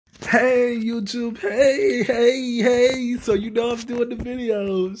Hey YouTube, hey. So you know I'm doing the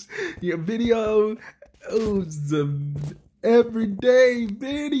videos. Your videos, the everyday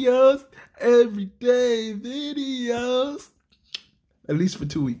videos. At least for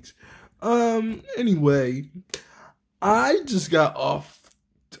 2 weeks. Anyway, I just got off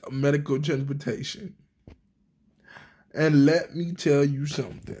medical transportation. And let me tell you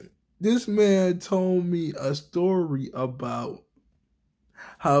something. This man told me a story about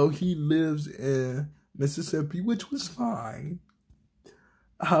how he lives in Mississippi, which was fine.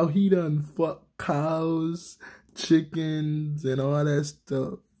 How he done fuck cows, chickens, and all that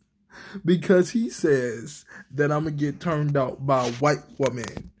stuff. Because he says that I'm gonna get turned out by a white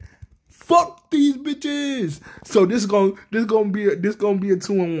woman. Fuck these bitches. So this gonna be a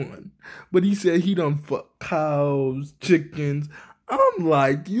 2-in-1. But he said he done fuck cows, chickens. I'm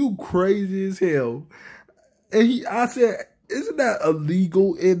like, you crazy as hell. And I said, isn't that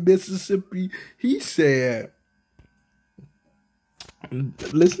illegal in Mississippi? He said,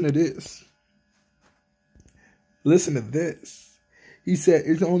 listen to this. Listen to this. He said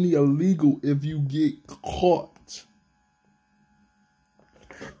it's only illegal if you get caught.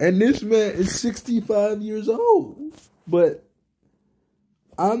 And this man is 65 years old. But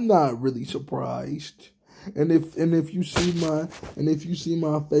I'm not really surprised. And if you see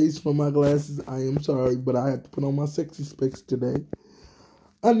my face from my glasses, I am sorry, but I have to put on my sexy specs today.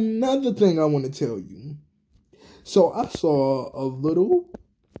 Another thing I want to tell you. So I saw a little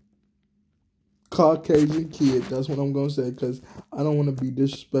Caucasian kid. That's what I'm gonna say, because I don't want to be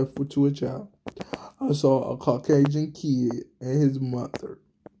disrespectful to a child. I saw a Caucasian kid and his mother.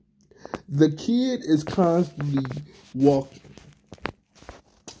 The kid is constantly walking.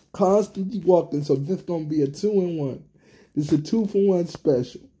 So this is going to be a 2-in-1. It's a 2-for-1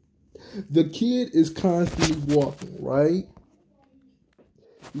 special. The kid is constantly walking, right?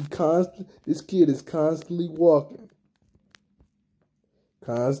 This kid is constantly walking.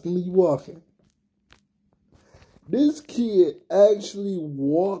 This kid actually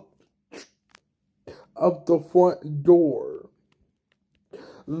walked up the front door.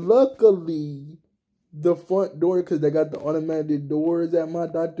 Luckily, the front door, because they got the automatic doors at my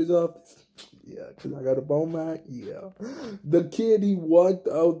doctor's office. Yeah, because I got a bone marrow. Yeah. The kid, he walks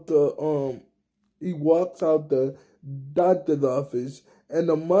out the doctor's office. And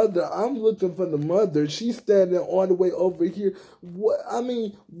the mother, I'm looking for the mother. She's standing all the way over here.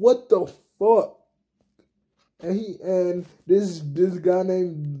 What the fuck? And this guy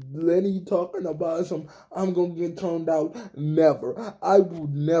named Lenny talking about some, I'm gonna get turned out. Never. I will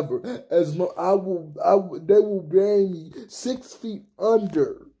never. They will bury me 6 feet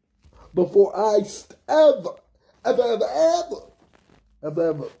under before I ever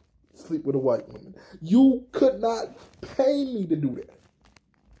sleep with a white woman. You could not pay me to do that.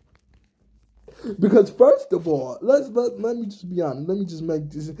 Because first of all, let me just be honest. Let me just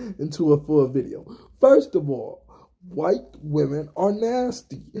make this into a full video. First of all, white women are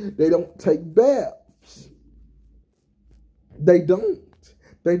nasty. They don't take baths. They don't.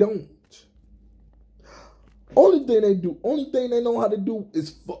 Only thing they know how to do is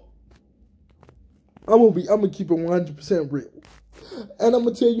fuck. I'm gonna keep it 100% real. And I'm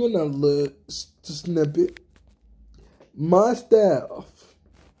gonna tell you another little snippet. My staff,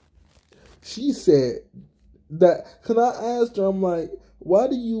 she said that, because I asked her, I'm like, why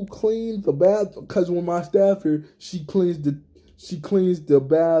do you clean the bathroom? Because when my staff here, she cleans the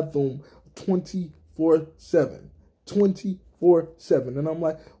bathroom 24/7. 24/7. And I'm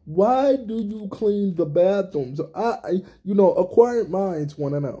like, why do you clean the bathroom? So acquired minds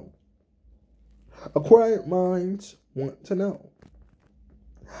want to know. Acquired minds want to know.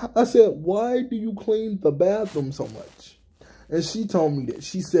 I said, why do you clean the bathroom so much? And she told me that.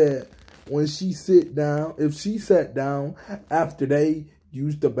 She said, when she if she sat down after they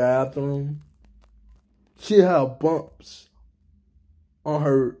used the bathroom, she'd have bumps on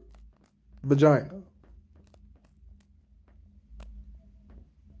her vagina.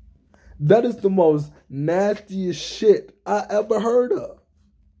 That is the most nastiest shit I ever heard of.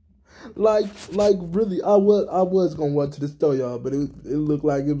 Like really, I was gonna walk to the store, y'all, but it looked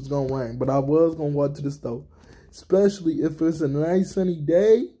like it was gonna rain. But I was gonna walk to the store, especially if it's a nice sunny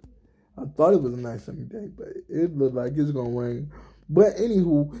day. I thought it was a nice sunny day, but it looked like it's gonna rain. But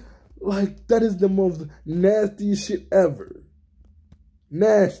anywho, like, that is the most nastiest shit ever.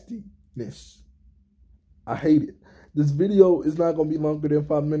 Nastiness. I hate it. This video is not gonna be longer than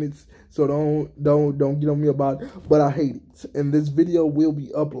 5 minutes, so don't get on me about it. But I hate it, and this video will be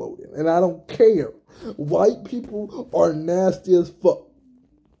uploaded, and I don't care. White people are nasty as fuck.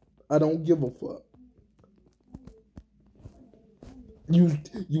 I don't give a fuck.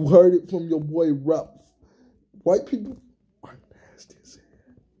 You heard it from your boy Ralph. White people are nasty as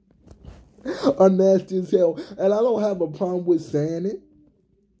hell. Are nasty as hell. And I don't have a problem with saying it.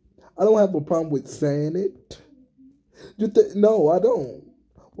 I don't have a problem with saying it. No, I don't.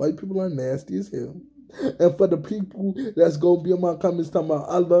 White people are nasty as hell. And for the people that's gonna be in my comments talking about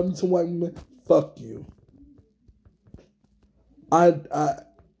I love me some white women, fuck you. I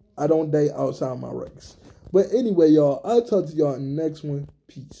don't date outside my race. But anyway, y'all, I'll talk to y'all in the next one.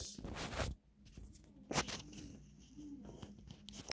 Peace.